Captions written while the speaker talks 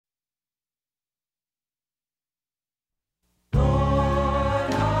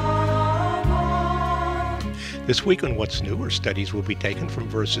This week on What's New, our studies will be taken from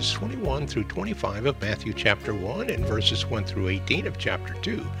verses 21 through 25 of Matthew chapter 1 and verses 1 through 18 of chapter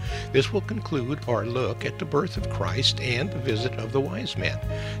 2. This will conclude our look at the birth of Christ and the visit of the wise men.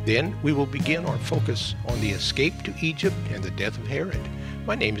 Then we will begin our focus on the escape to Egypt and the death of Herod.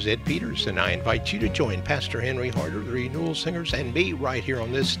 My name is Ed Peters, and I invite you to join Pastor Henry Harder, the Renewal Singers, and me right here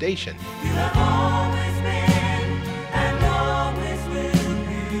on this station. You have always